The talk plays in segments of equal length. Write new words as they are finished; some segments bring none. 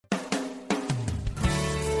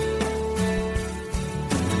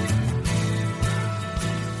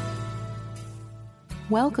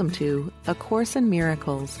Welcome to A Course in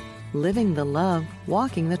Miracles, Living the Love,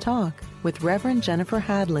 Walking the Talk with Reverend Jennifer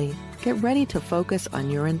Hadley. Get ready to focus on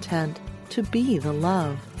your intent to be the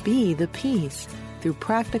love, be the peace through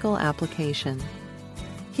practical application.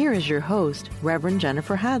 Here is your host, Reverend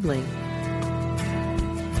Jennifer Hadley.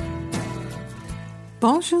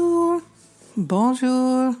 Bonjour.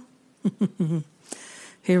 Bonjour.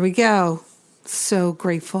 Here we go. So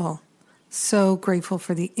grateful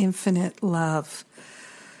for the infinite love.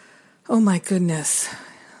 Oh my goodness.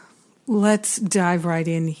 Let's dive right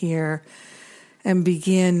in here and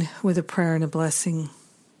begin with a prayer and a blessing.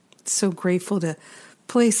 So grateful to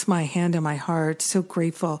place my hand on my heart. So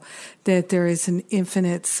grateful that there is an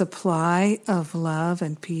infinite supply of love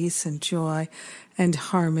and peace and joy and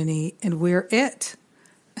harmony, and we're it.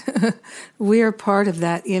 We are part of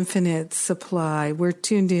that infinite supply. We're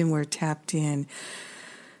tuned in, we're tapped in.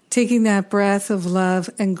 Taking that breath of love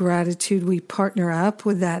and gratitude, we partner up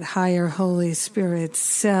with that higher Holy Spirit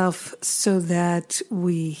self so that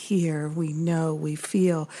we hear, we know, we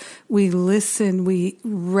feel, we listen, we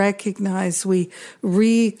recognize, we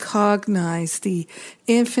recognize the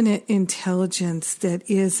infinite intelligence that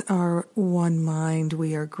is our one mind.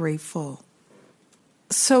 We are grateful.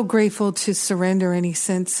 So grateful to surrender any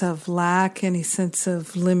sense of lack, any sense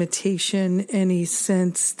of limitation, any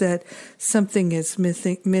sense that something is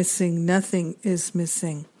missing, nothing is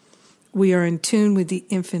missing. We are in tune with the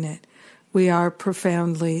infinite. We are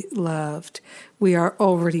profoundly loved. We are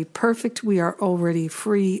already perfect. We are already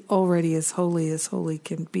free, already as holy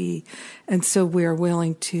can be. And so we are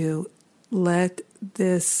willing to let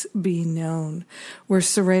this be known. We're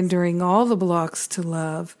surrendering all the blocks to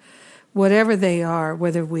love. Whatever they are,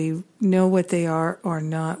 whether we know what they are or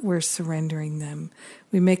not, we're surrendering them.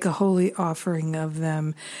 We make a holy offering of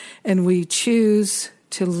them, and we choose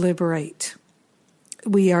to liberate.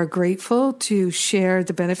 We are grateful to share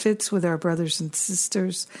the benefits with our brothers and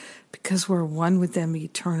sisters because we're one with them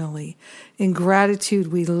eternally. In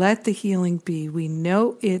gratitude, we let the healing be. We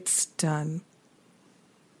know it's done.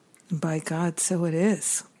 And by God, so it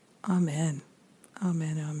is. Amen.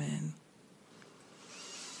 Amen, amen.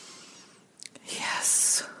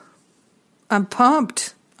 Yes. I'm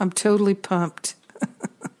pumped. I'm totally pumped.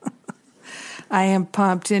 I am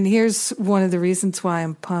pumped. And here's one of the reasons why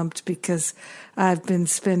I'm pumped, because I've been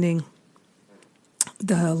spending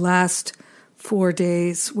the last 4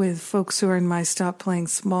 days with folks who are in my Stop Playing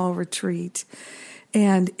Small retreat.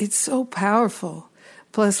 And it's so powerful.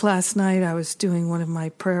 Plus, last night I was doing one of my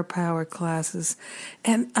prayer power classes.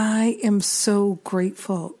 And I am so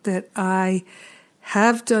grateful that I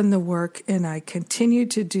have done the work, and I continue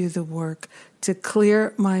to do the work to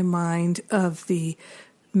clear my mind of the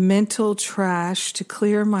mental trash, to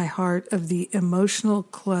clear my heart of the emotional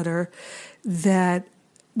clutter that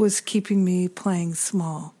was keeping me playing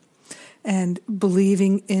small and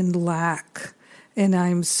believing in lack. And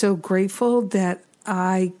I'm so grateful that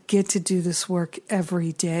I get to do this work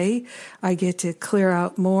every day. I get to clear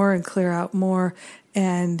out more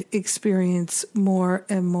and experience more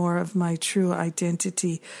and more of my true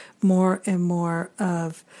identity, more and more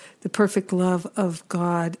of the perfect love of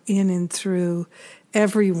God in and through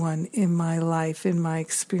everyone in my life, in my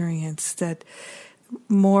experience, that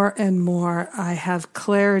more and more I have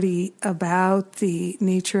clarity about the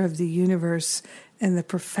nature of the universe and the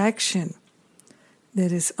perfection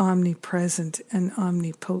that is omnipresent and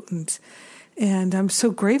omnipotent. And I'm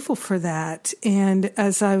so grateful for that. And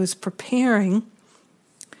as I was preparing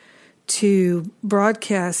to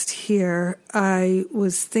broadcast here, I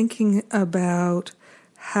was thinking about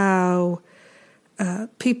how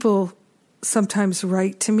people sometimes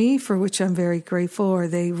write to me, for which I'm very grateful, or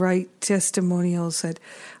they write testimonials at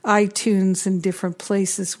iTunes and different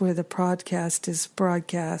places where the podcast is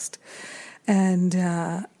broadcast. And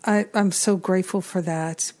I'm so grateful for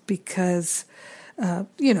that because, on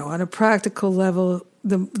a practical level,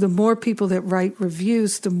 the more people that write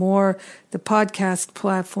reviews, the more the podcast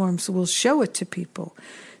platforms will show it to people.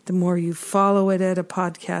 The more you follow it at a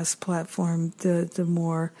podcast platform, the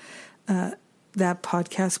more that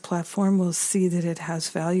podcast platform will see that it has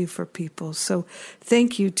value for people. So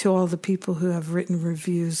thank you to all the people who have written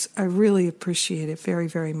reviews. I really appreciate it very,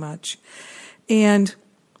 very much. And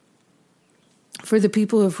for the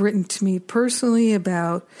people who have written to me personally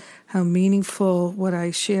about how meaningful what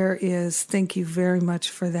I share is, thank you very much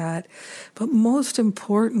for that. But most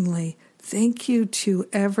importantly, thank you to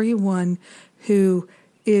everyone who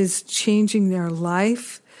is changing their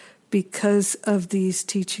life because of these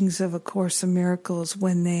teachings of A Course in Miracles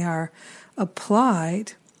when they are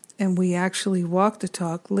applied and we actually walk the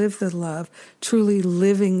talk, live the love, truly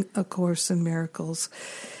living A Course in Miracles.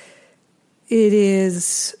 It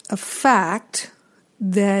is a fact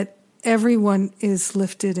that everyone is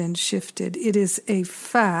lifted and shifted. It is a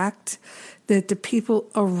fact that the people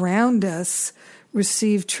around us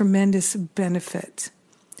receive tremendous benefit.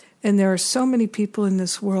 And there are so many people in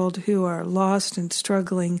this world who are lost and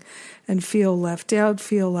struggling and feel left out,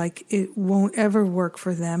 feel like it won't ever work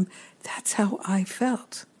for them. That's how I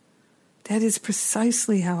felt. That is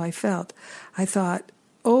precisely how I felt. I thought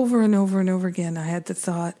over and over and over again, I had the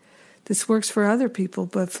thought, this works for other people,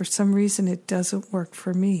 but for some reason it doesn't work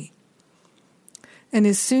for me. And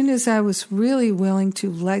as soon as I was really willing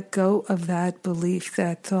to let go of that belief,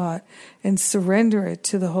 that thought, and surrender it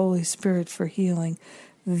to the Holy Spirit for healing,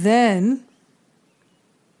 then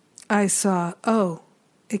I saw, oh,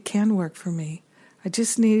 it can work for me. I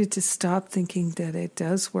just needed to stop thinking that it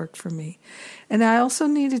does work for me. And I also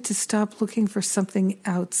needed to stop looking for something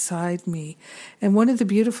outside me. And one of the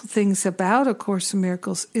beautiful things about A Course in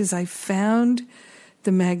Miracles is I found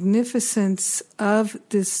the magnificence of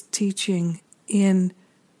this teaching in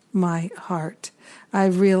my heart. I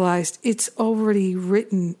realized it's already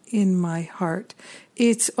written in my heart.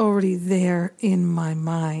 It's already there in my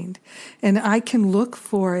mind. And I can look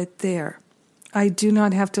for it there. I do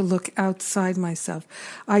not have to look outside myself.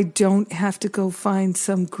 I don't have to go find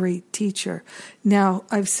some great teacher. Now,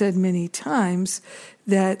 I've said many times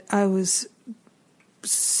that I was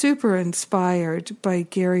super inspired by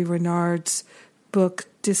Gary Renard's book,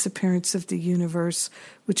 Disappearance of the Universe,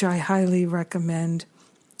 which I highly recommend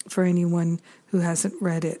for anyone who hasn't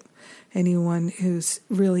read it, anyone who's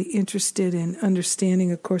really interested in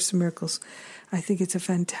understanding A Course in Miracles. I think it's a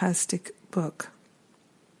fantastic book.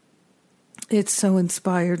 It so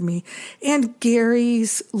inspired me. And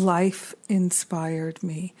Gary's life inspired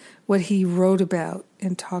me. What he wrote about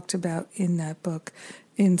and talked about in that book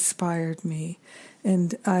inspired me.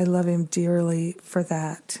 And I love him dearly for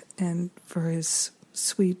that and for his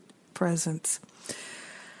sweet presence.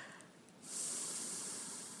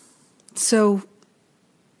 So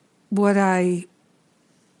what I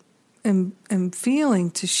am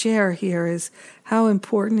feeling to share here is how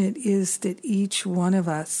important it is that each one of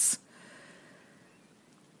us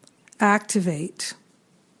activate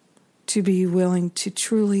to be willing to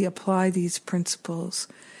truly apply these principles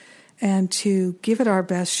and to give it our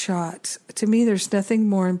best shot. To me, there's nothing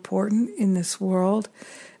more important in this world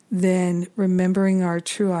than remembering our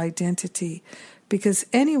true identity, because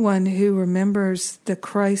anyone who remembers the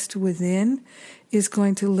Christ within is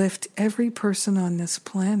going to lift every person on this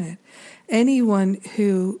planet. Anyone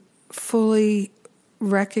who fully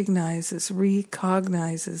recognizes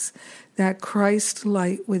that Christ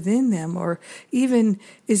light within them, or even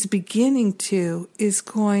is beginning to, is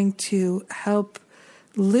going to help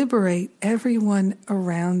liberate everyone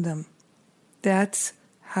around them. That's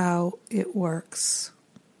how it works.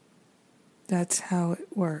 That's how it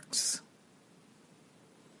works.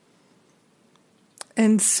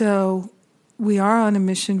 And so we are on a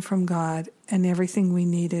mission from God, and everything we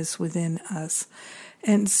need is within us.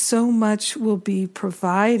 And so much will be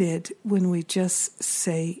provided when we just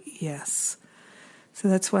say yes. So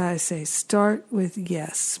that's why I say start with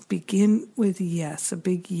yes. Begin with yes. A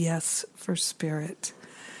big yes for spirit.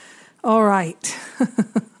 All right.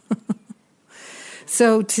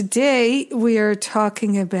 So today we are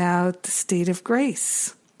talking about the state of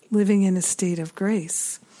grace, living in a state of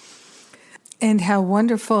grace. And how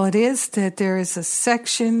wonderful it is that there is a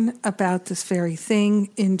section about this very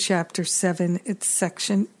thing in chapter 7. It's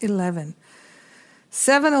section 11.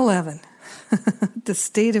 7:11, the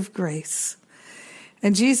state of grace.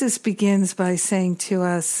 And Jesus begins by saying to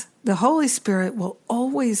us, the Holy Spirit will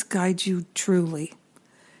always guide you truly,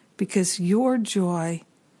 because your joy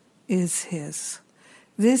is His.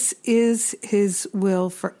 This is His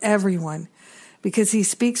will for everyone, because He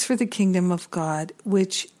speaks for the kingdom of God,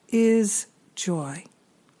 which is joy.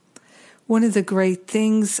 One of the great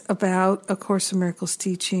things about A Course in Miracles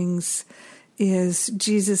teachings is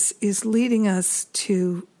Jesus is leading us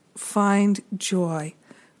to find joy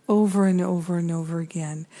over and over and over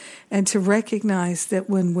again, and to recognize that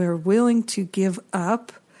when we're willing to give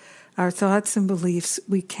up our thoughts and beliefs,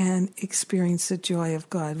 we can experience the joy of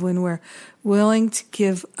God. When we're willing to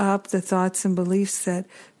give up the thoughts and beliefs that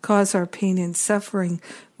cause our pain and suffering,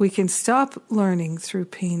 we can stop learning through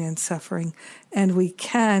pain and suffering, and we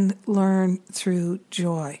can learn through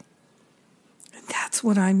joy. And that's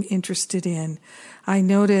what I'm interested in. I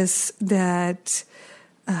notice that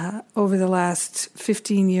over the last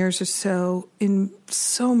 15 years or so, in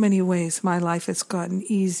so many ways, my life has gotten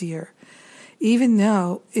easier. Even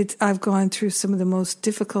though I've gone through some of the most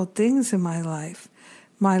difficult things in my life,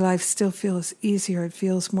 my life still feels easier. It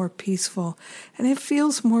feels more peaceful. And it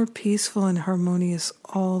feels more peaceful and harmonious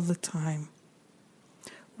all the time.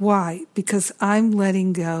 Why? Because I'm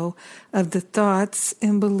letting go of the thoughts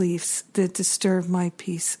and beliefs that disturb my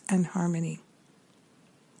peace and harmony.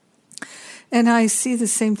 And I see the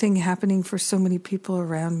same thing happening for so many people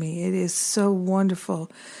around me. It is so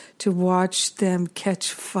wonderful to watch them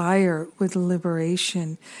catch fire with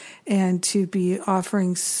liberation and to be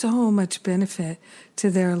offering so much benefit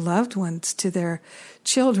to their loved ones, to their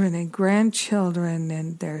children and grandchildren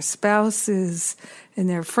and their spouses and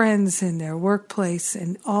their friends and their workplace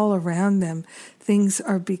and all around them. Things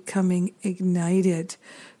are becoming ignited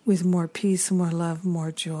with more peace, more love,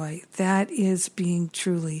 more joy. That is being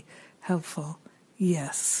truly helpful.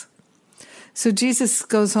 Yes. So Jesus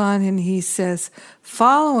goes on and he says,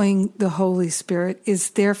 following the Holy Spirit is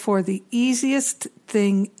therefore the easiest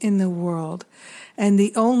thing in the world and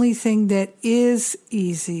the only thing that is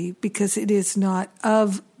easy because it is not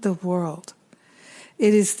of the world.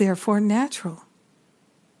 It is therefore natural.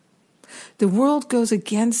 The world goes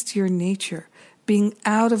against your nature, being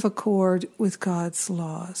out of accord with God's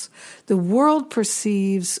laws. The world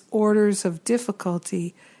perceives orders of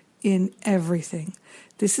difficulty in everything.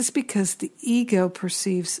 This is because the ego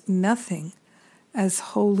perceives nothing as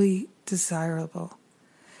wholly desirable.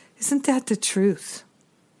 Isn't that the truth?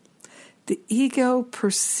 The ego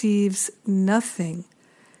perceives nothing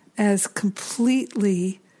as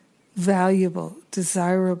completely valuable,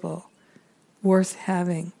 desirable, worth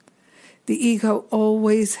having. The ego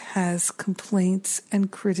always has complaints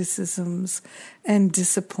and criticisms and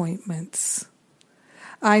disappointments.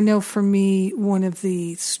 I know for me, one of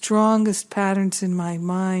the strongest patterns in my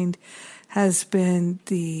mind has been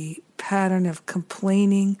the pattern of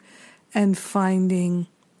complaining and finding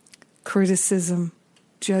criticism,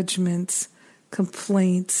 judgments,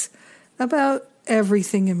 complaints about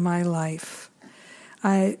everything in my life.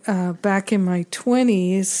 Back in my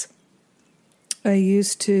 20s, I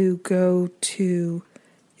used to go to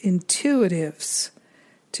intuitives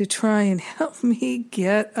to try and help me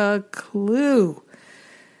get a clue.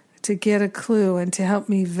 And to help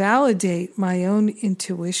me validate my own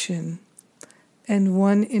intuition. And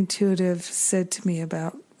one intuitive said to me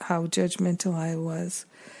about how judgmental I was.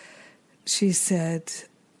 She said,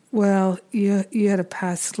 well, you had a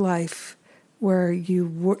past life where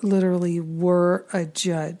you literally were a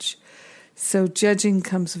judge. So judging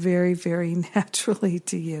comes very, very naturally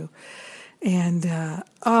to you. And,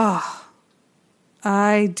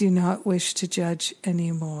 I do not wish to judge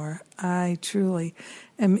anymore. I truly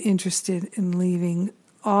am interested in leaving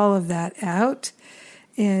all of that out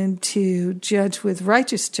and to judge with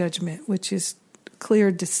righteous judgment, which is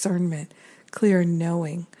clear discernment, clear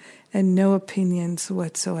knowing, and no opinions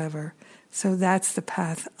whatsoever. So that's the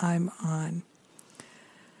path I'm on.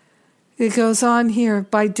 It goes on here,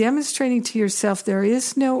 by demonstrating to yourself there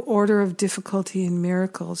is no order of difficulty in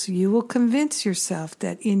miracles, you will convince yourself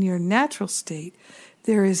that in your natural state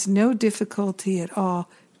there is no difficulty at all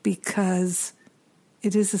because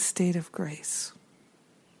it is a state of grace.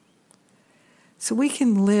 So we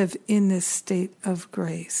can live in this state of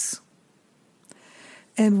grace.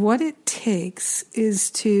 And what it takes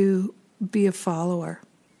is to be a follower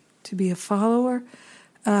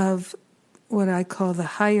of what I call the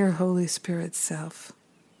higher Holy Spirit self.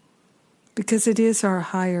 Because it is our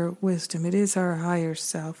higher wisdom, it is our higher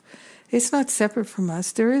self. It's not separate from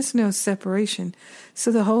us. There is no separation.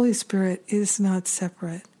 So the Holy Spirit is not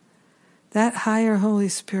separate. That higher Holy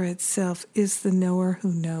Spirit self is the knower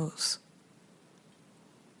who knows.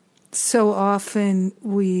 So often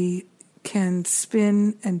we can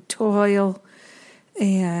spin and toil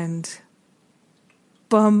and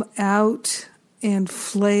bum out and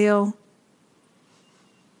flail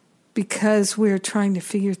because we're trying to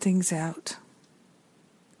figure things out.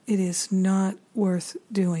 It is not worth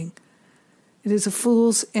doing. It is a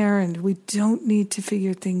fool's errand. We don't need to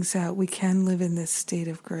figure things out. We can live in this state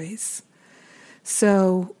of grace.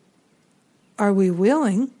 So, are we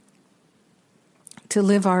willing to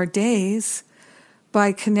live our days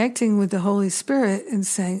by connecting with the Holy Spirit and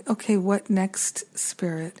saying, okay, what next,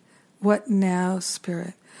 Spirit? What now,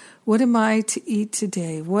 Spirit? What am I to eat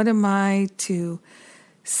today? What am I to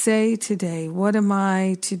say today? What am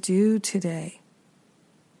I to do today?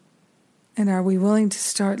 And are we willing to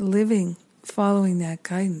start living following that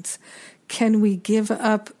guidance? Can we give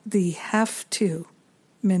up the have to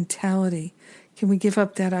mentality? Can we give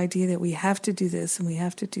up that idea that we have to do this and we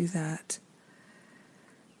have to do that?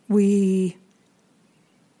 We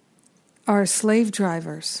are slave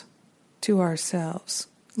drivers to ourselves,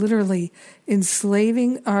 literally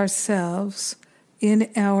enslaving ourselves in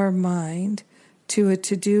our mind to a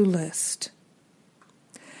to-do list.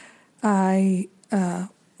 I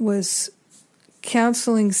was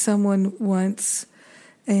counseling someone once,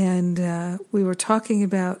 and we were talking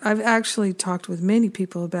about, I've actually talked with many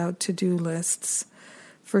people about to-do lists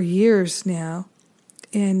for years now,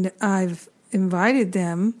 and I've invited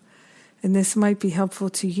them, and this might be helpful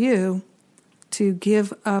to you, to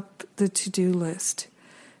give up the to-do list.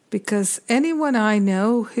 Because anyone I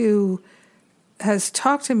know who has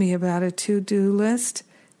talked to me about a to-do list,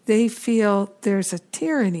 they feel there's a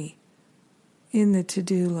tyranny in the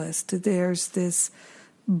to-do list. There's this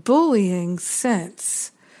bullying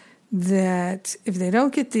sense that if they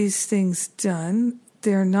don't get these things done,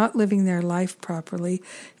 they're not living their life properly.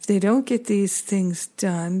 If they don't get these things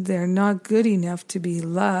done, they're not good enough to be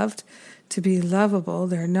loved, to be lovable.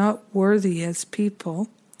 They're not worthy as people.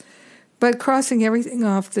 But crossing everything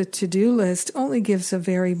off the to-do list only gives a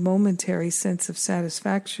very momentary sense of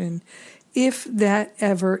satisfaction, if that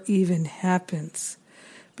ever even happens.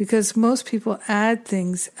 Because most people add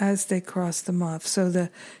things as they cross them off, so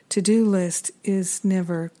the to-do list is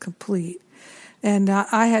never complete. And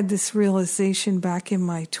I had this realization back in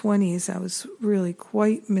my 20s. I was really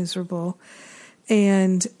quite miserable.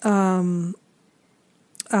 And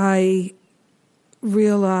I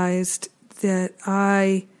realized that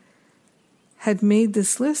I had made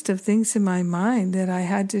this list of things in my mind that I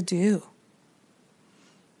had to do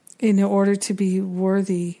in order to be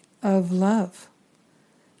worthy of love.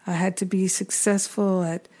 I had to be successful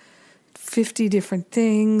at 50 different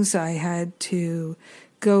things. I had to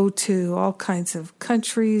go to all kinds of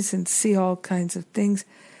countries and see all kinds of things,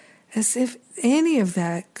 as if any of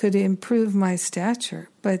that could improve my stature.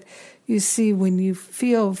 But you see, when you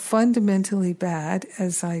feel fundamentally bad,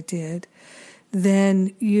 as I did,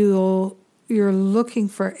 then you're looking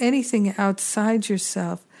for anything outside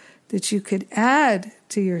yourself that you could add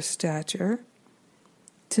to your stature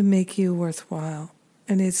to make you worthwhile.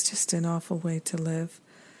 And it's just an awful way to live.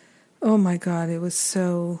 Oh my God, it was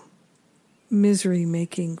so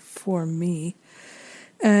misery-making for me.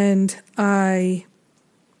 And I'm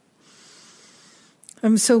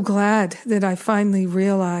so glad that I finally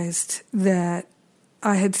realized that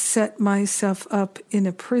I had set myself up in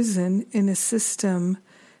a prison, in a system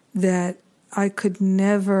that I could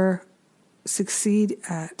never succeed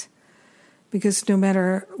at. Because no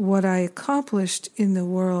matter what I accomplished in the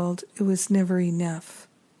world, it was never enough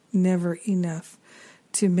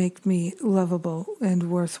to make me lovable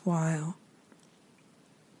and worthwhile.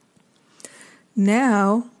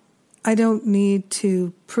 Now, I don't need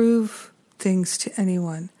to prove things to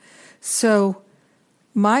anyone. So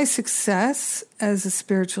my success as a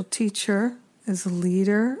spiritual teacher, as a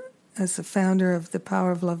leader, as a founder of the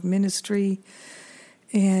Power of Love Ministry,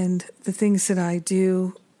 and the things that I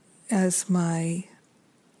do as my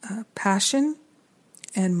passion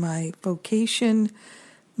and my vocation,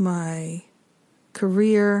 my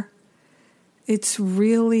career, it's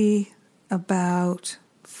really about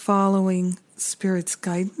following Spirit's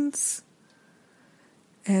guidance.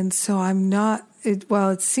 And so I'm not,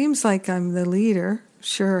 it seems like I'm the leader.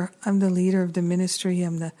 Sure, I'm the leader of the ministry.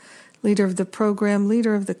 I'm the leader of the program,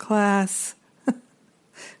 leader of the class,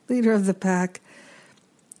 leader of the pack.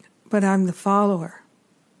 But I'm the follower.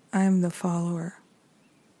 I'm the follower.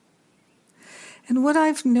 And what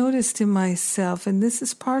I've noticed in myself, and this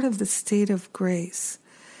is part of the state of grace,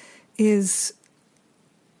 is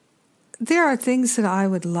there are things that I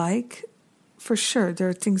would like, for sure. There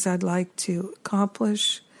are things I'd like to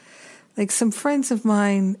accomplish. Like some friends of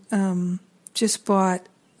mine just bought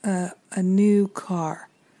a new car,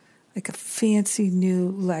 like a fancy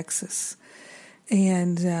new Lexus.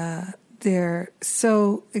 And they're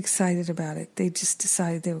so excited about it. They just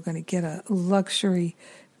decided they were going to get a luxury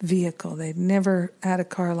vehicle. They'd never had a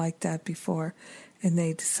car like that before. And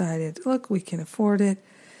they decided, look, we can afford it.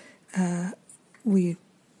 We're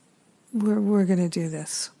going to do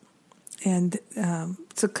this. And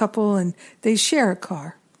it's a couple, and they share a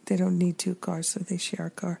car. They don't need two cars, so they share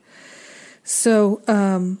a car. So,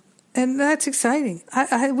 and that's exciting.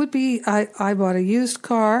 I bought a used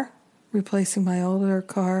car, replacing my older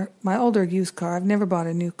used car. I've never bought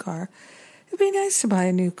a new car. It'd be nice to buy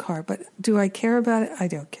a new car, but do I care about it? I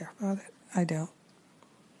don't care about it. I don't.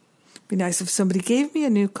 It'd be nice if somebody gave me a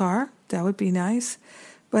new car. That would be nice.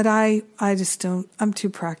 But I just don't. I'm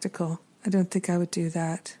too practical. I don't think I would do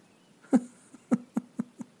that.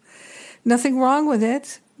 Nothing wrong with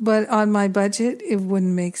it, but on my budget, it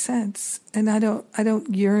wouldn't make sense. And I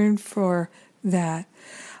don't yearn for that.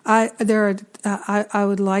 I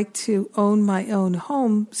would like to own my own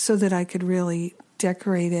home so that I could really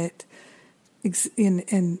decorate it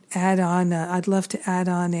and add on. I'd love to add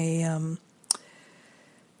on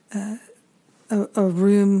a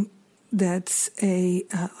room that's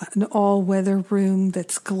an all-weather room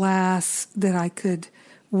that's glass that I could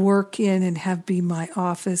work in and have be my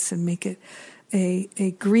office and make it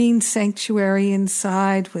a green sanctuary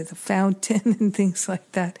inside with a fountain and things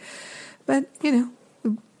like that. But,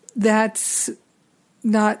 that's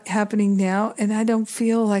not happening now, and I don't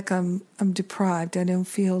feel like I'm deprived. I don't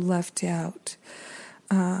feel left out.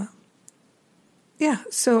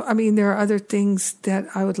 So, there are other things that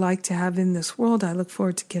I would like to have in this world. I look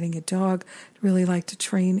forward to getting a dog. I'd really like to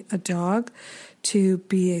train a dog to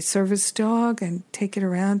be a service dog and take it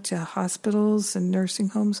around to hospitals and nursing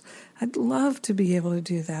homes. I'd love to be able to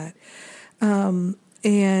do that.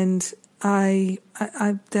 And I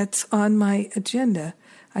that's on my agenda.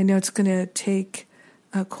 I know it's going to take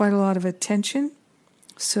quite a lot of attention,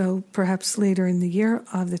 so perhaps later in the year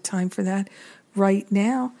I'll have the time for that. Right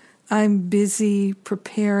now, I'm busy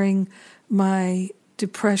preparing my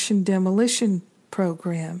depression demolition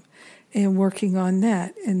program and working on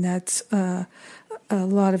that, and that's a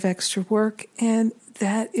lot of extra work, and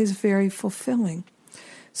that is very fulfilling.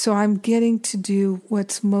 So I'm getting to do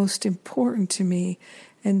what's most important to me,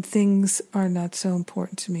 and things are not so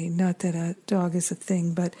important to me. Not that a dog is a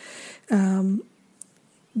thing, but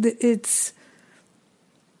it's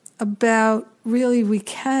about really we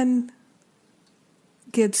can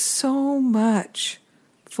get so much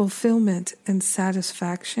fulfillment and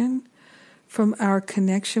satisfaction from our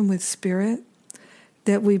connection with Spirit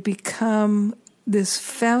that we become this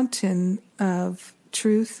fountain of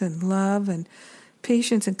truth and love and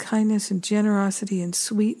patience and kindness and generosity and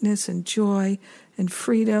sweetness and joy and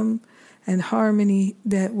freedom and harmony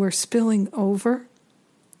that we're spilling over.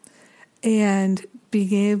 And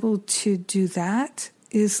being able to do that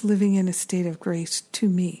is living in a state of grace to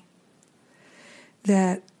me.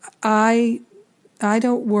 That I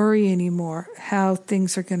don't worry anymore how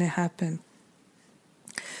things are going to happen.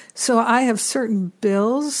 So I have certain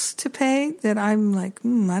bills to pay that I'm like,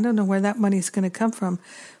 I don't know where that money is going to come from.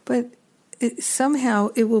 But somehow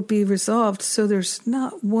it will be resolved, so there's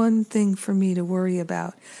not one thing for me to worry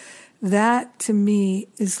about. That, to me,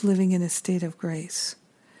 is living in a state of grace.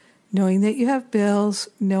 Knowing that you have bills,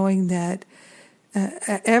 knowing that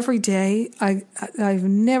every day, I've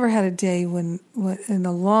never had a day when in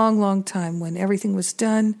a long, long time when everything was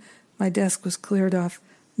done, my desk was cleared off.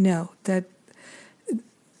 No,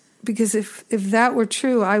 because if that were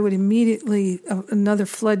true, I would immediately, another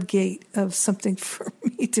floodgate of something for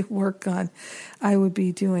me to work on, I would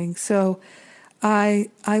be doing. So I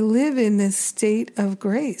live in this state of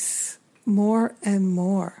grace more and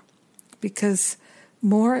more, because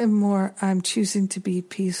more and more I'm choosing to be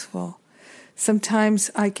peaceful.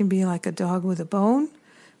 Sometimes I can be like a dog with a bone,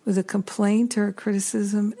 with a complaint or a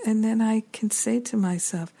criticism, and then I can say to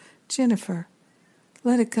myself, Jennifer,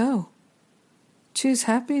 let it go. Choose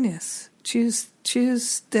happiness. Choose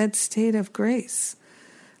that state of grace.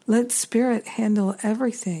 Let Spirit handle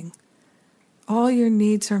everything. All your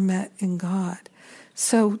needs are met in God.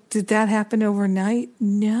 So did that happen overnight?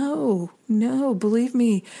 No. Believe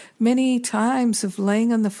me, many times of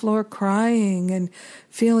laying on the floor crying and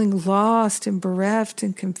feeling lost and bereft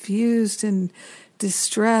and confused and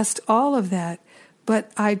distressed, all of that.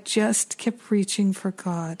 But I just kept reaching for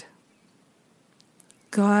God.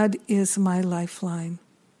 God is my lifeline.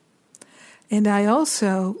 And I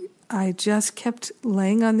just kept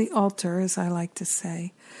laying on the altar, as I like to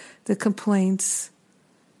say, the complaints,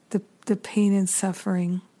 the pain and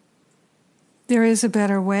suffering. There is a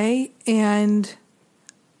better way, and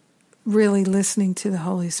really listening to the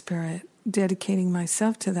Holy Spirit, dedicating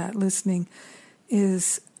myself to that listening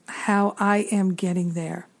is how I am getting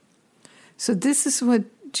there. So this is what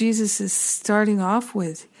Jesus is starting off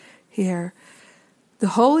with here. The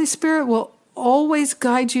Holy Spirit will always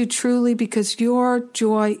guide you truly because your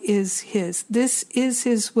joy is His. This is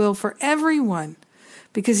His will for everyone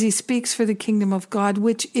because He speaks for the kingdom of God,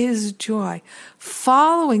 which is joy.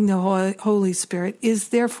 Following the Holy Spirit is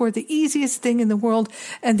therefore the easiest thing in the world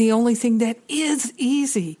and the only thing that is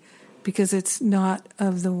easy because it's not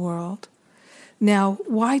of the world. Now,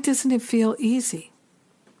 why doesn't it feel easy?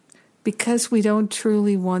 Because we don't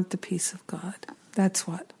truly want the peace of God. That's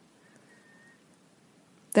what.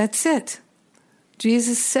 That's it.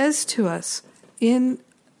 Jesus says to us in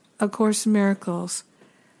A Course in Miracles,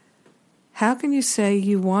 how can you say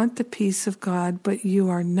you want the peace of God, but you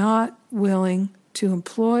are not willing to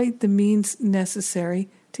employ the means necessary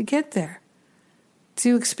to get there,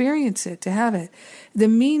 to experience it, to have it? The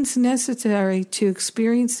means necessary to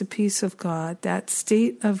experience the peace of God, that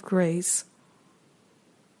state of grace,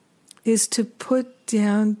 is to put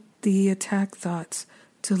down the attack thoughts,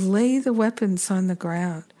 to lay the weapons on the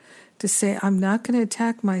ground, to say, I'm not going to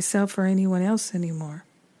attack myself or anyone else anymore.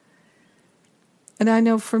 And I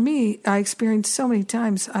know for me, I experienced so many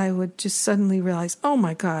times I would just suddenly realize, oh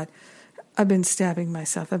my God, I've been stabbing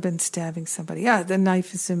myself. I've been stabbing somebody. The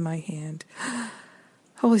knife is in my hand.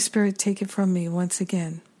 Holy Spirit, take it from me once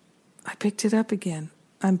again. I picked it up again.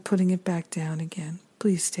 I'm putting it back down again.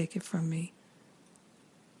 Please take it from me.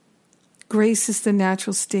 Grace is the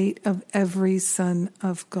natural state of every son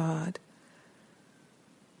of God.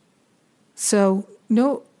 So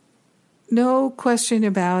no question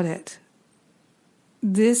about it.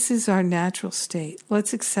 This is our natural state.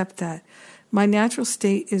 Let's accept that. My natural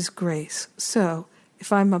state is grace. So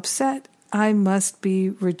if I'm upset, I must be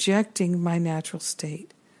rejecting my natural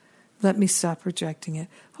state. Let me stop rejecting it.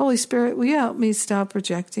 Holy Spirit, will you help me stop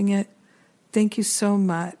rejecting it? Thank you so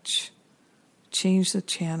much. Change the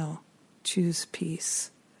channel. Choose peace.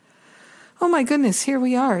 Oh my goodness, here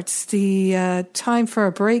we are. It's the time for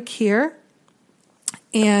a break here.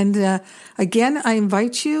 And again, I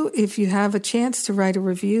invite you, if you have a chance, to write a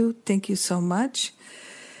review. Thank you so much.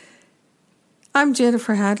 I'm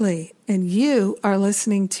Jennifer Hadley, and you are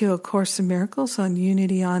listening to A Course in Miracles on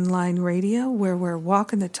Unity Online Radio, where we're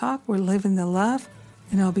walking the talk, we're living the love,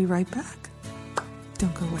 and I'll be right back.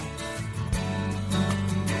 Don't go away.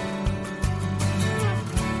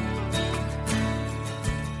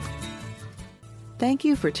 Thank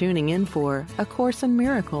you for tuning in for A Course in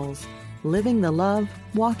Miracles, living the love,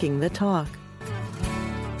 walking the talk.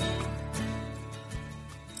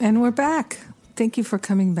 And we're back. Thank you for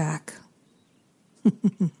coming back.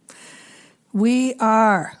 We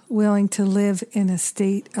are willing to live in a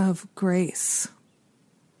state of grace.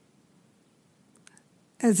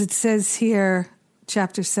 As it says here,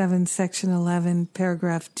 chapter 7, section 11,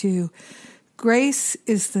 paragraph 2, grace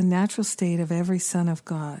is the natural state of every son of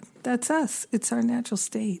God. That's us. It's our natural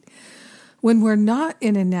state. When we're not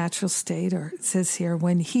in a natural state, or it says here,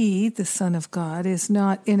 when he, the Son of God, is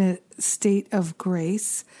not in a state of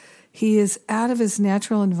grace, he is out of his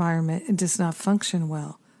natural environment and does not function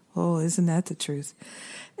well. Oh, isn't that the truth?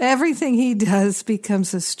 Everything he does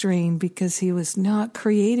becomes a strain because he was not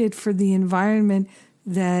created for the environment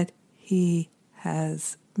that he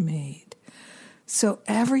has made. So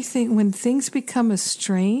everything, when things become a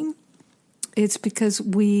strain, it's because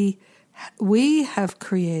we have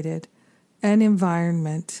created an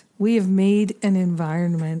environment. We have made an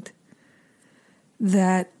environment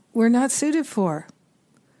that we're not suited for.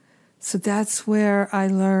 So that's where I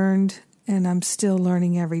learned, and I'm still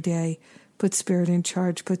learning every day, put spirit in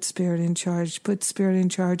charge, put spirit in charge, put spirit in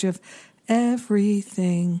charge of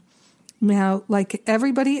everything. Now, like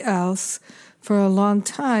everybody else, for a long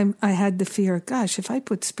time, I had the fear, gosh, if I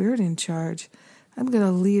put spirit in charge, I'm going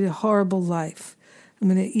to lead a horrible life. I'm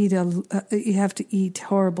going to eat you have to eat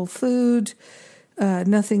horrible food,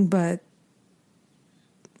 nothing but,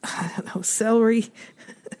 I don't know, celery.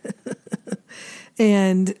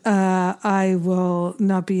 And I will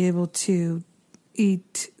not be able to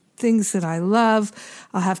eat things that I love.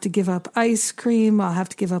 I'll have to give up ice cream. I'll have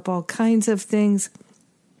to give up all kinds of things.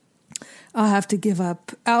 I'll have to give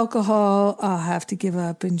up alcohol. I'll have to give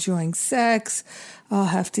up enjoying sex. I'll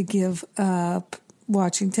have to give up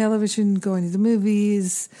watching television, going to the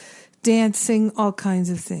movies, dancing, all kinds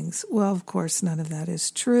of things. Well, of course, none of that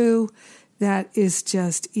is true. That is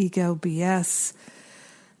just ego BS.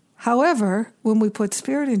 However, when we put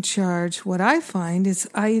spirit in charge, what I find is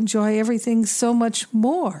I enjoy everything so much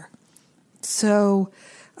more. So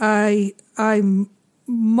I'm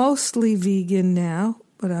mostly vegan now,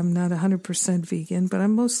 but I'm not 100% vegan, but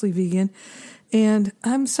I'm mostly vegan. And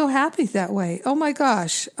I'm so happy that way. Oh my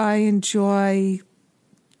gosh, I enjoy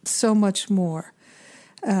so much more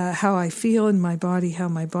how I feel in my body, how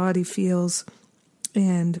my body feels,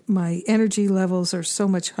 and my energy levels are so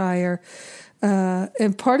much higher.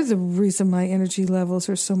 And part of the reason my energy levels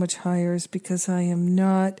are so much higher is because I am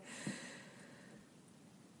not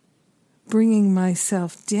bringing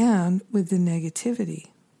myself down with the negativity.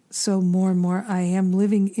 So more and more I am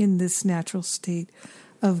living in this natural state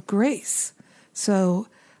of grace. So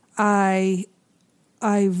I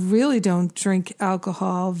really don't drink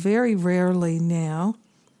alcohol, very rarely now,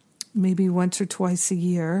 maybe once or twice a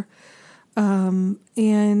year. And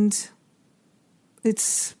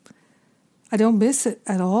I don't miss it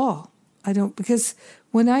at all. Because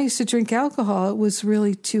when I used to drink alcohol, it was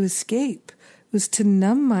really to escape. It was to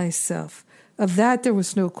numb myself. Of that, there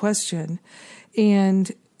was no question.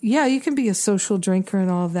 And yeah, you can be a social drinker and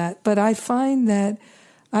all of that, but I find that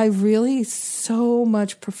I really so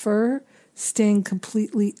much prefer staying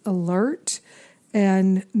completely alert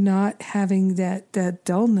and not having that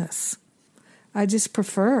dullness. I just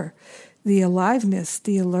prefer the aliveness,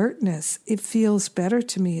 the alertness. It feels better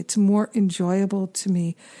to me. It's more enjoyable to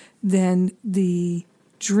me than the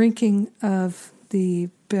drinking of the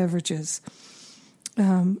beverages.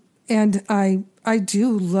 And I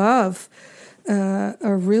do love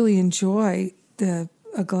or really enjoy a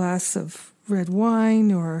glass of red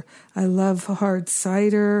wine, or I love hard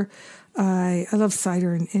cider. I love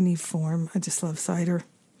cider in any form. I just love cider.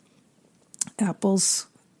 Apples,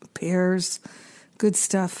 pears, good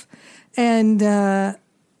stuff. And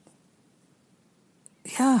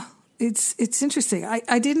it's interesting.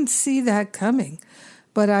 I didn't see that coming,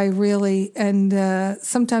 but I really, and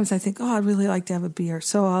sometimes I think, oh, I'd really like to have a beer.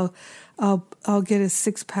 So I'll get a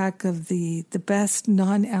 6-pack of the best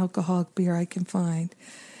non-alcoholic beer I can find.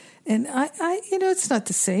 And I it's not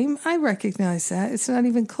the same. I recognize that. It's not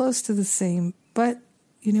even close to the same. But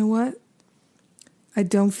you know what? I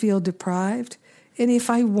don't feel deprived. And if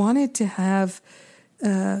I wanted to have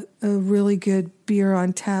a really good beer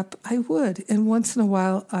on tap, I would. And once in a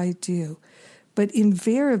while, I do. But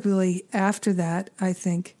invariably, after that, I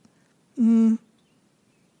think, not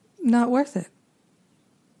worth it.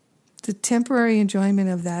 The temporary enjoyment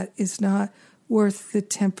of that is not worth the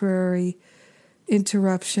temporary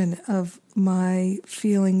interruption of my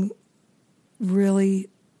feeling really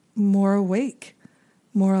more awake,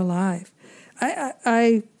 more alive.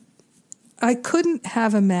 I couldn't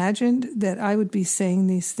have imagined that I would be saying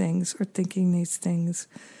these things or thinking these things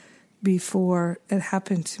before it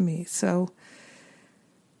happened to me. So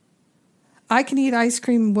I can eat ice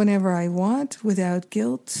cream whenever I want without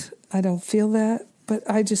guilt. I don't feel that, but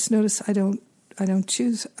I just notice I don't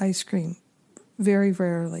choose ice cream very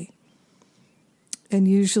rarely. And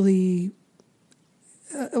usually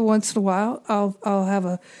once in a while I'll have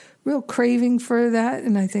a real craving for that,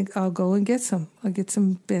 and I think I'll go and get some. I'll get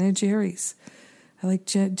some Ben & Jerry's. I like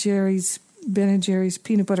Jerry's, Ben & Jerry's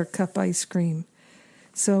peanut butter cup ice cream.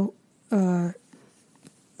 So I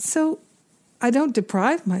don't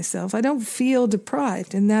deprive myself. I don't feel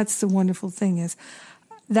deprived, and that's the wonderful thing is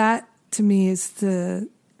that to me is the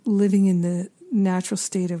living in the natural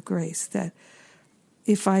state of grace, that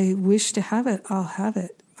if I wish to have it, I'll have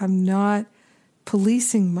it. I'm not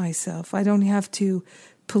policing myself. I don't have to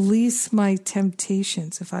police my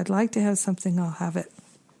temptations. If I'd like to have something, I'll have it.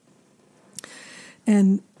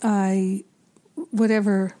 And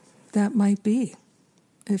whatever that might be,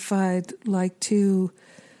 if I'd like to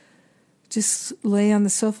just lay on the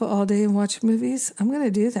sofa all day and watch movies, I'm going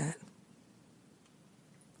to do that.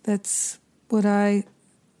 That's what I've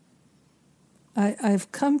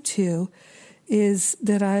come to, is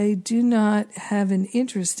that I do not have an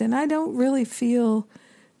interest, and I don't really feel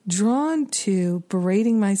drawn to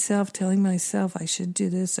berating myself, telling myself I should do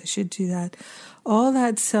this, I should do that. All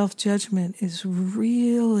that self-judgment is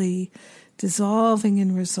really dissolving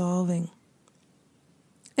and resolving.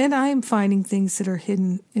 And I'm finding things that are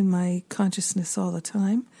hidden in my consciousness all the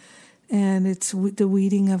time, and it's the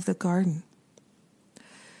weeding of the garden.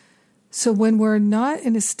 So when we're not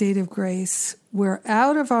in a state of grace, we're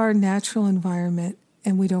out of our natural environment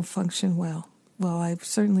and we don't function well. Well, I've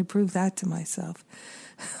certainly proved that to myself.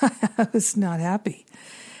 I was not happy.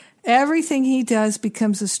 Everything he does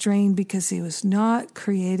becomes a strain because he was not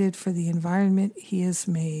created for the environment he has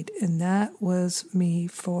made. And that was me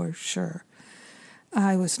for sure.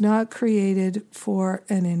 I was not created for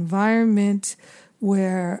an environment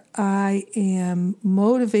where I am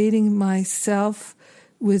motivating myself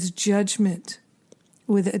with judgment,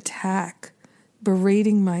 with attack,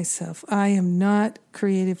 berating myself. I am not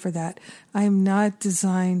created for that. I am not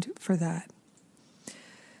designed for that.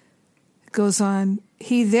 It goes on,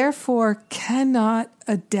 he therefore cannot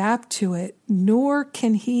adapt to it, nor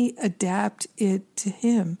can he adapt it to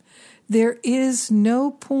him. There is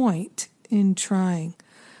no point in trying.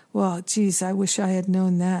 Well, geez, I wish I had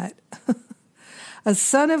known that. A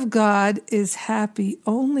son of God is happy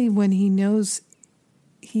only when he knows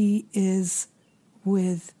he is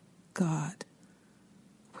with God.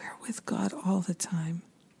 We're with God all the time.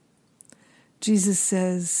 Jesus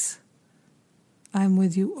says, I'm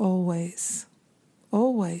with you always,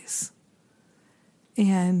 always.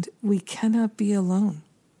 And we cannot be alone.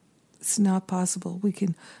 It's not possible. We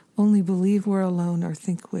can only believe we're alone or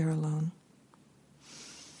think we're alone.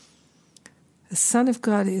 The Son of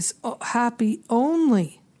God is happy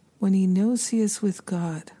only when he knows he is with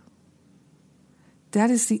God. That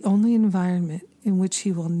is the only environment in which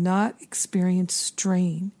he will not experience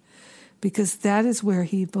strain, because that is where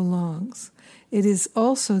he belongs. It is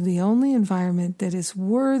also the only environment that is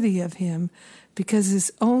worthy of him, because his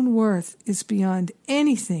own worth is beyond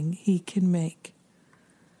anything he can make.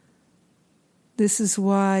 This is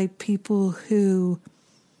why people who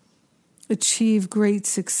achieve great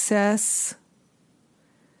success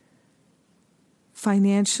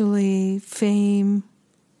financially, fame,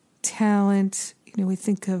 talent. We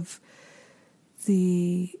think of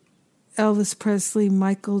the Elvis Presley,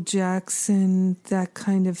 Michael Jackson, that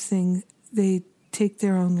kind of thing. They take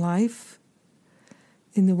their own life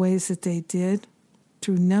in the ways that they did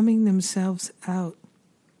through numbing themselves out,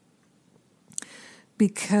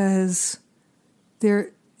 because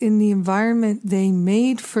they're in the environment they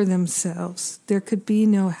made for themselves. There could be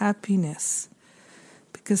no happiness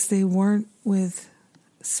because they weren't with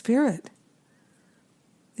Spirit.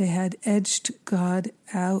 They had edged God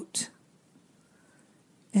out,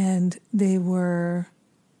 and they were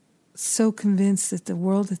so convinced that the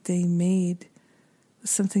world that they made was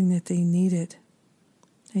something that they needed.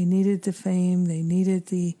 They needed the fame, they needed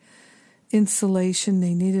the insulation,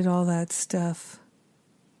 they needed all that stuff.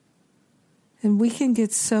 And we can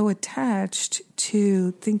get so attached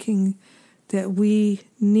to thinking that we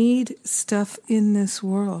need stuff in this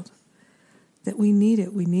world, that we need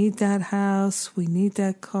it. We need that house, we need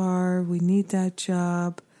that car, we need that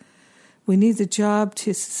job. We need the job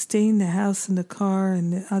to sustain the house and the car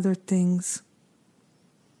and the other things.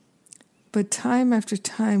 But time after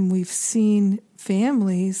time, we've seen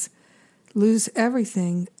families lose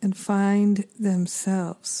everything and find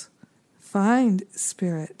themselves, find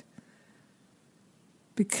Spirit,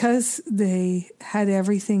 because they had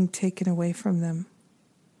everything taken away from them.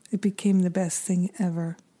 It became the best thing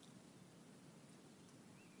ever.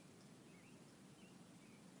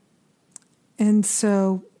 And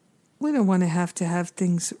so we don't want to have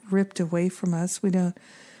things ripped away from us. We don't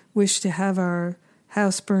wish to have our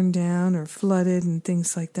house burned down or flooded and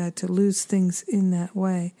things like that, to lose things in that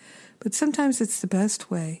way. But sometimes it's the best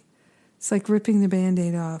way. It's like ripping the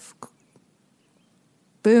Band-Aid off.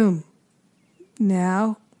 Boom.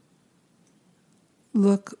 Now,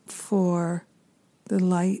 look for the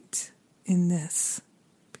light in this,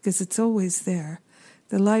 because it's always there.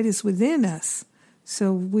 The light is within us,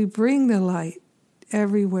 so we bring the light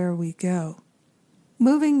everywhere we go.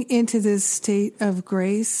 Moving into this state of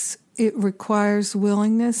grace, it requires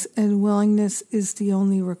willingness, and willingness is the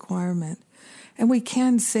only requirement. And we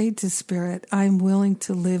can say to Spirit, I'm willing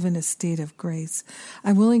to live in a state of grace.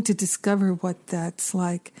 I'm willing to discover what that's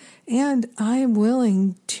like. And I'm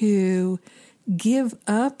willing to give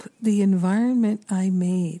up the environment I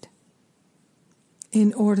made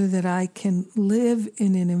in order that I can live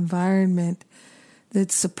in an environment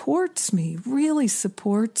that supports me, really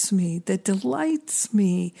supports me, that delights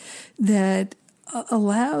me, that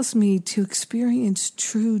allows me to experience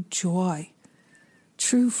true joy,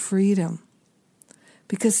 true freedom.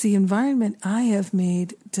 Because the environment I have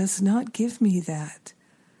made does not give me that.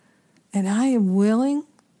 And I am willing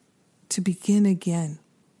to begin again.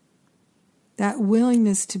 That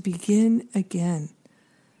willingness to begin again,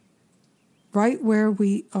 right where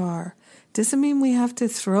we are, doesn't mean we have to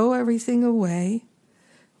throw everything away.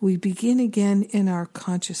 We begin again in our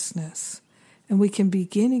consciousness, and we can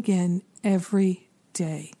begin again every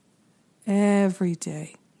day. Every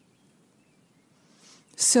day.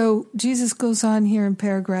 So Jesus goes on here in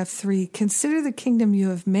paragraph 3, consider the kingdom you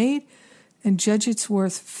have made and judge its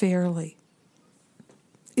worth fairly.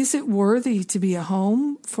 Is it worthy to be a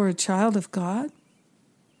home for a child of God?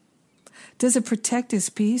 Does it protect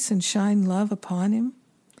his peace and shine love upon him?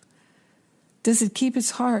 Does it keep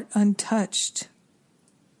his heart untouched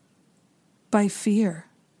by fear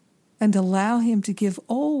and allow him to give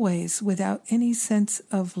always without any sense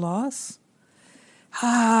of loss?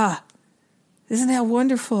 Isn't that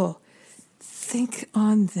wonderful? Think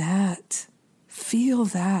on that. Feel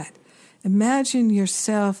that. Imagine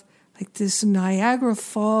yourself like this Niagara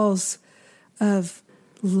Falls of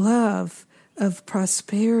love, of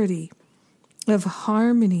prosperity, of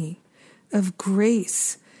harmony, of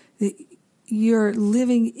grace. You're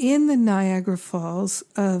living in the Niagara Falls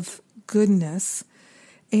of goodness,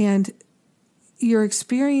 and you're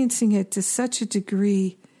experiencing it to such a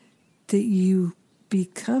degree that you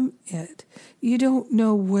become it. You don't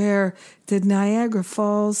know where the Niagara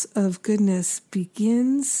Falls of goodness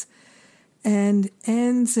begins and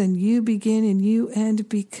ends, and you begin and you end,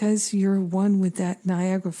 because you're one with that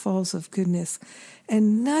Niagara Falls of goodness.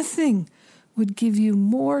 And nothing would give you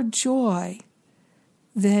more joy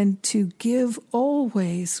than to give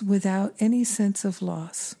always without any sense of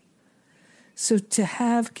loss. So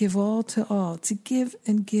to give all to all, to give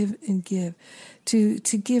and give and give, to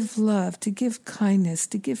give love, to give kindness,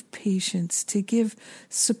 to give patience, to give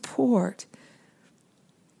support.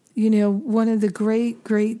 One of the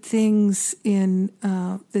great things in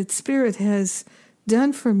that Spirit has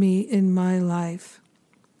done for me in my life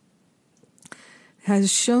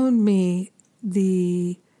has shown me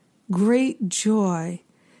the great joy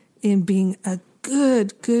in being a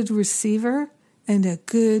good receiver and a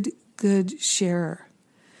good sharer.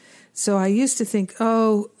 So I used to think,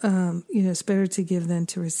 it's better to give than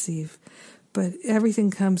to receive. But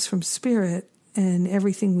everything comes from Spirit, and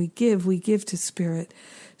everything we give to Spirit.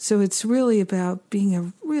 So it's really about being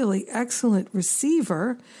a really excellent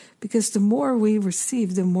receiver, because the more we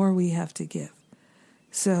receive, the more we have to give.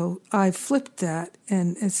 So I flipped that,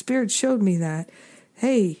 and Spirit showed me that,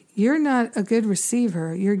 hey, you're not a good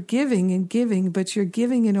receiver. You're giving and giving, but you're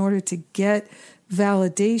giving in order to get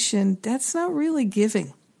validation. That's not really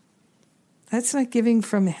giving. That's not giving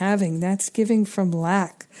from having. That's giving from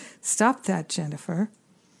lack. Stop that, Jennifer.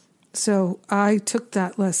 So I took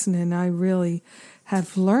that lesson, and I really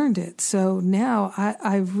have learned it. So now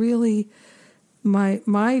I really,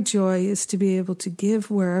 my joy is to be able to give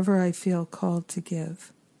wherever I feel called to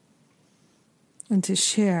give, and to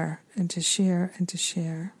share and to share and to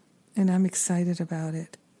share. And I'm excited about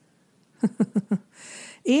it.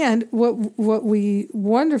 And what we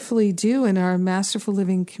wonderfully do in our Masterful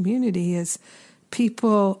Living community is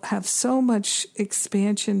people have so much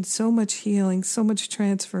expansion, so much healing, so much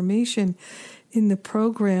transformation in the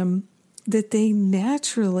program that they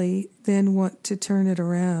naturally then want to turn it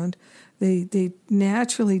around. They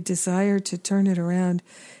naturally desire to turn it around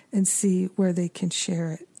and see where they can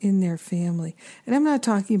share it in their family. And I'm not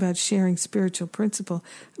talking about sharing spiritual principle.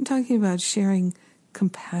 I'm talking about sharing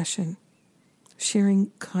compassion,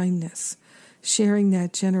 sharing kindness, sharing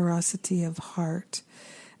that generosity of heart,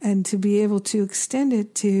 and to be able to extend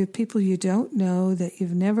it to people you don't know, that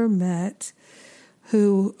you've never met,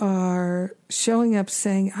 who are showing up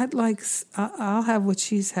saying, I'll have what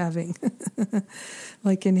she's having,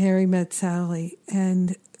 like in Harry Met Sally,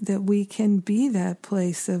 and that we can be that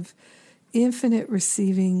place of infinite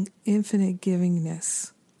receiving, infinite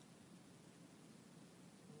givingness.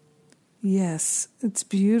 Yes, it's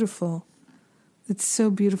beautiful. It's so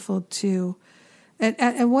beautiful too.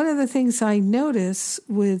 And one of the things I notice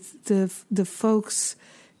with the folks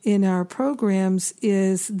in our programs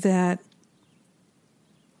is that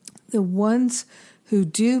the ones who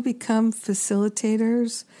do become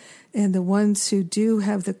facilitators, and the ones who do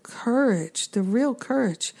have the courage, the real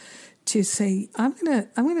courage, to say, I'm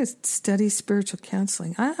gonna study spiritual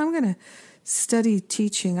counseling. I'm gonna study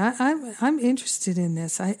teaching. I'm interested in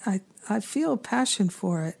this. I feel a passion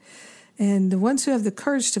for it. And the ones who have the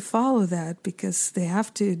courage to follow that, because they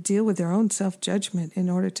have to deal with their own self-judgment in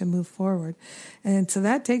order to move forward. And so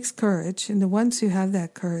that takes courage. And the ones who have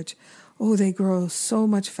that courage, they grow so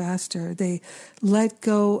much faster. They let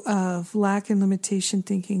go of lack and limitation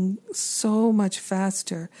thinking so much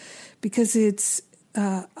faster, because it's,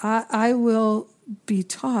 I will be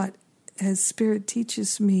taught as Spirit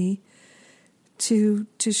teaches me to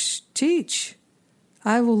teach.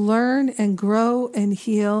 I will learn and grow and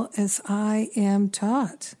heal as I am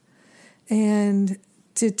taught, and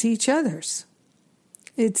to teach others.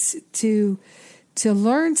 It's to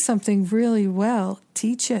learn something really well,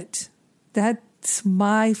 teach it. That's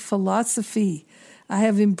my philosophy. I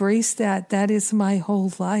have embraced that. That is my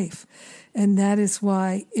whole life. And that is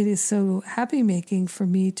why it is so happy making for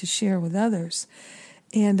me to share with others.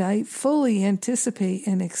 And I fully anticipate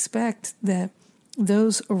and expect that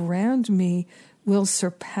those around me will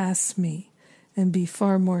surpass me and be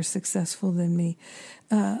far more successful than me.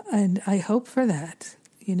 And I hope for that.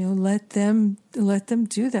 Let them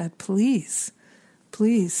do that, please.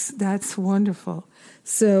 Please, that's wonderful.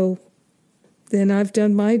 So then I've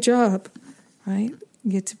done my job, right?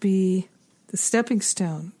 Get to be the stepping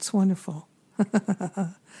stone. It's wonderful.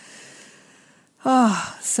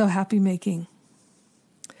 So happy making.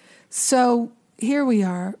 So here we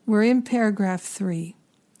are. We're in paragraph 3.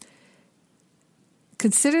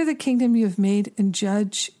 Consider the kingdom you have made and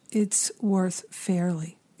judge its worth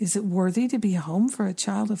fairly. Is it worthy to be a home for a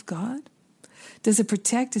child of God? Does it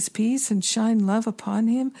protect his peace and shine love upon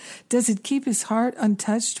him? Does it keep his heart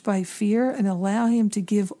untouched by fear and allow him to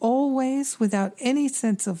give always without any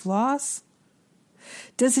sense of loss?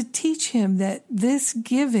 Does it teach him that this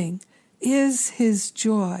giving is his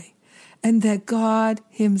joy and that God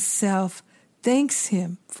himself thanks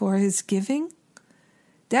him for his giving?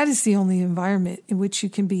 That is the only environment in which you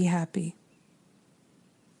can be happy.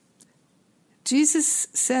 Jesus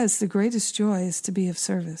says the greatest joy is to be of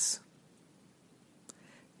service,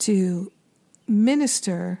 to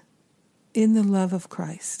minister in the love of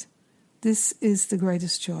Christ. This is the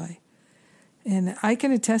greatest joy. And I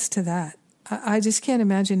can attest to that. I just can't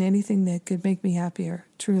imagine anything that could make me happier,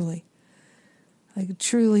 truly. Like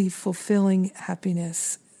truly fulfilling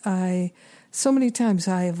happiness. I So many times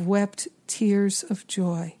I have wept tears of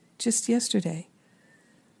joy just yesterday.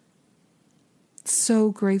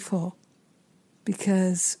 So grateful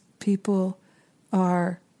because people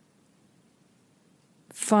are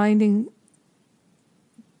finding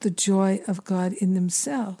the joy of God in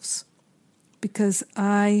themselves, because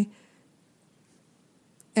I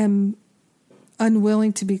am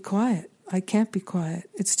unwilling to be quiet. I can't be quiet.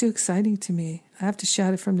 It's too exciting to me. I have to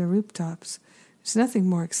shout it from the rooftops. There's nothing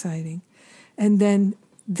more exciting. And then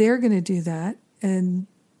they're going to do that, and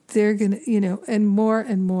they're going to, and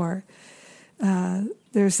more.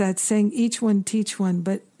 There's that saying, each one teach one,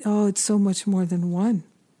 but it's so much more than one.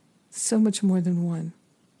 So much more than one.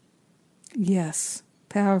 Yes,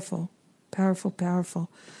 powerful, powerful, powerful.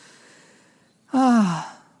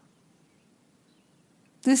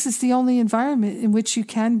 This is the only environment in which you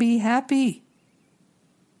can be happy.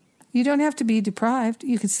 You don't have to be deprived.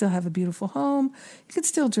 You can still have a beautiful home. You can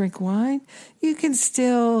still drink wine. You can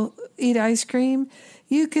still eat ice cream.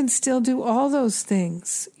 You can still do all those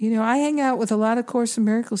things. I hang out with a lot of Course in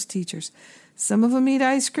Miracles teachers. Some of them eat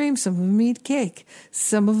ice cream. Some of them eat cake.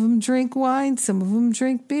 Some of them drink wine. Some of them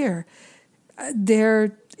drink beer.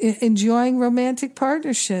 They're enjoying romantic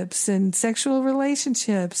partnerships and sexual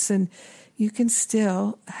relationships, and you can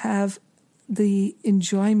still have the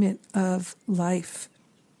enjoyment of life,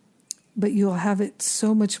 but you'll have it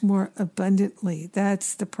so much more abundantly.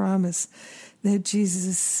 That's the promise that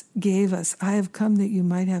Jesus gave us. I have come that you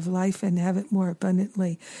might have life and have it more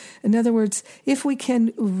abundantly. In other words, if we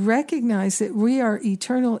can recognize that we are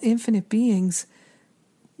eternal, infinite beings,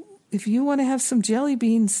 if you want to have some jelly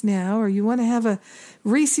beans now, or you want to have a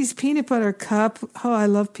Reese's peanut butter cup, I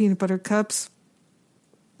love peanut butter cups,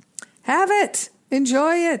 have it.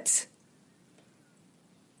 Enjoy it.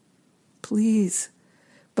 Please.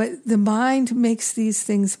 But the mind makes these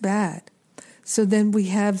things bad. So then we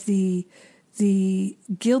have the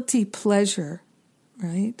guilty pleasure,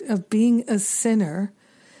 right, of being a sinner,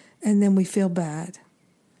 and then we feel bad.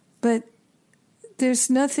 But there's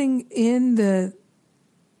nothing in the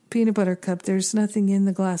peanut butter cup. There's nothing in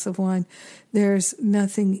the glass of wine. There's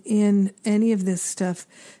nothing in any of this stuff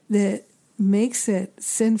that makes it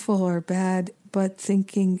sinful or bad, but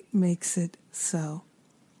thinking makes it so,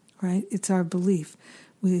 right? It's our belief.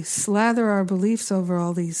 We slather our beliefs over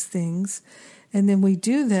all these things, and then we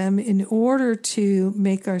do them in order to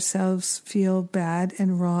make ourselves feel bad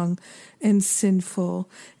and wrong and sinful,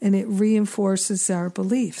 and it reinforces our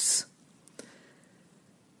beliefs.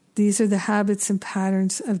 These are the habits and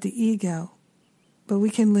patterns of the ego, but we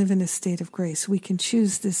can live in a state of grace. We can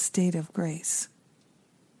choose this state of grace.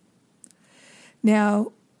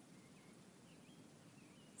 Now,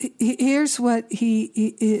 here's what he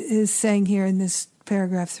is saying here in this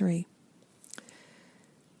paragraph 3.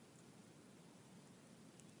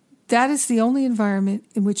 That is the only environment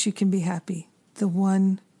in which you can be happy, the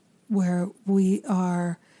one where we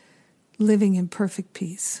are living in perfect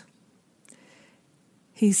peace.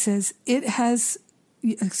 He says, he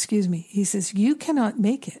says, you cannot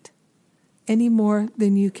make it any more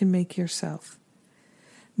than you can make yourself.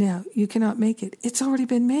 Now, you cannot make it. It's already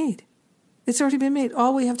been made. It's already been made.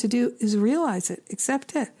 All we have to do is realize it,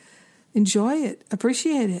 accept it, enjoy it,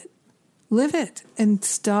 appreciate it, live it, and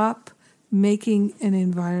stop making an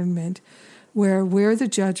environment where we're the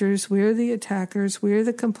judgers, we're the attackers, we're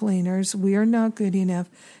the complainers, we are not good enough.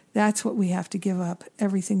 That's what we have to give up,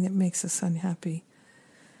 everything that makes us unhappy.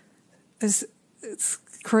 It's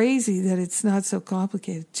crazy that it's not so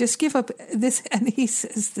complicated. Just give up this, and he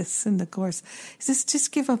says this in the Course. He says,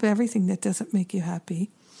 just give up everything that doesn't make you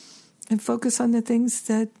happy and focus on the things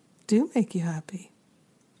that do make you happy.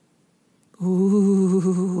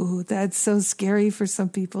 Ooh, that's so scary for some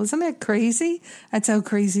people. Isn't that crazy? That's how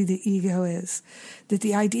crazy the ego is. That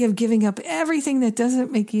the idea of giving up everything that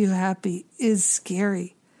doesn't make you happy is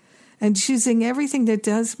scary. And choosing everything that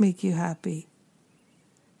does make you happy.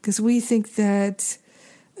 Because we think that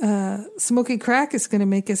smoking crack is going to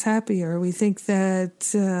make us happy, or we think that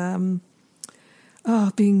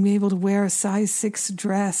being able to wear a size 6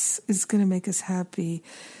 dress is going to make us happy.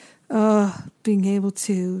 Being able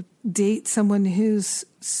to date someone who's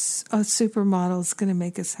a supermodel is going to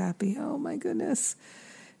make us happy. Oh my goodness.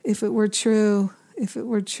 If it were true,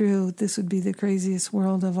 this would be the craziest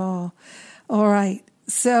world of all. All right.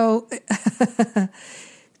 So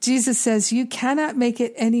Jesus says, you cannot make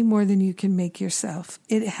it any more than you can make yourself.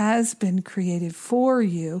 It has been created for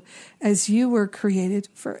you as you were created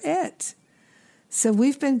for it. So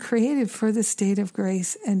we've been created for the state of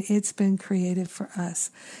grace, and it's been created for us.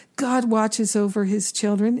 God watches over his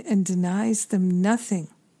children and denies them nothing.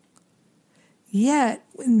 Yet,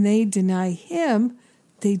 when they deny him,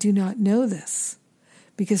 they do not know this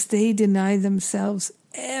because they deny themselves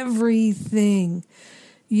everything.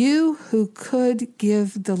 You who could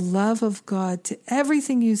give the love of God to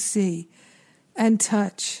everything you see and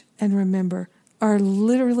touch and remember are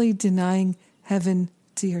literally denying heaven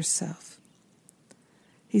to yourself.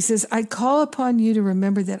 He says, I call upon you to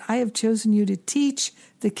remember that I have chosen you to teach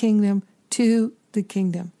the kingdom to the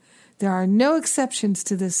kingdom. There are no exceptions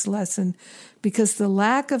to this lesson because the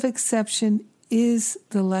lack of exception is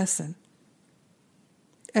the lesson.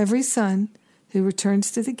 Every son who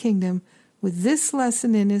returns to the kingdom with this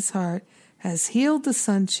lesson in his heart has healed the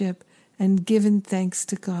sonship and given thanks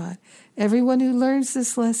to God. Everyone who learns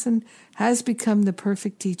this lesson has become the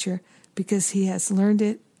perfect teacher because he has learned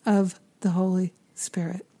it of the Holy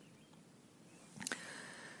Spirit.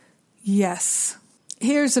 Yes.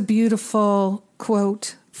 Here's a beautiful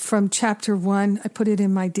quote from chapter 1. I put it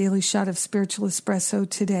in my daily shot of spiritual espresso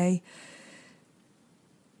today.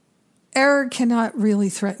 Error cannot really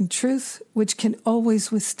threaten truth, which can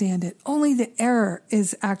always withstand it. Only the error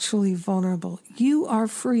is actually vulnerable. You are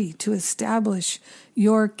free to establish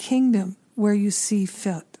your kingdom where you see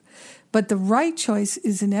fit. But the right choice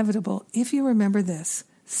is inevitable if you remember this.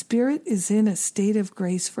 Spirit is in a state of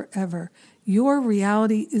grace forever. Your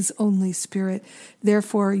reality is only spirit.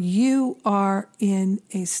 Therefore, you are in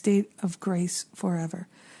a state of grace forever.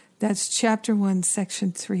 That's chapter 1,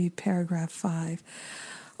 section 3, paragraph 5.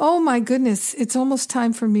 Oh my goodness, it's almost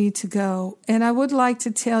time for me to go. And I would like to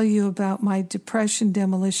tell you about my depression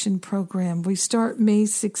demolition program. We start May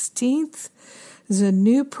 16th. There's a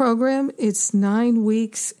new program. It's 9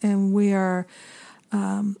 weeks, and we are,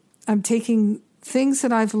 I'm taking things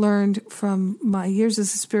that I've learned from my years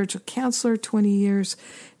as a spiritual counselor, 20 years,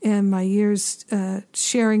 and my years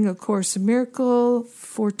sharing A Course in Miracles,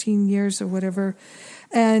 14 years or whatever.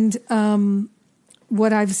 And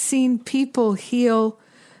what I've seen people heal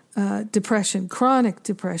depression, chronic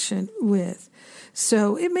depression with.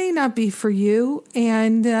 So it may not be for you,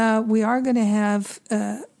 and we are going to have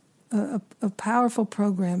a powerful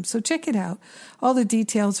program. So check it out. All the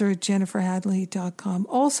details are at jenniferhadley.com.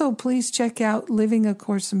 Also, please check out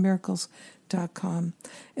livingacourseinmiracles.com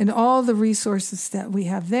and all the resources that we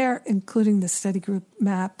have there, including the study group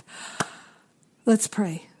map. Let's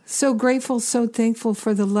pray. So grateful, so thankful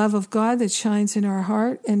for the love of God that shines in our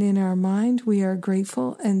heart and in our mind. We are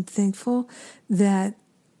grateful and thankful that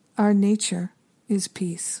our nature is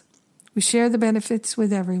peace. We share the benefits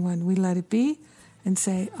with everyone. We let it be and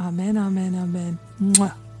say, Amen, Amen, Amen.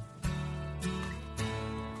 Mwah.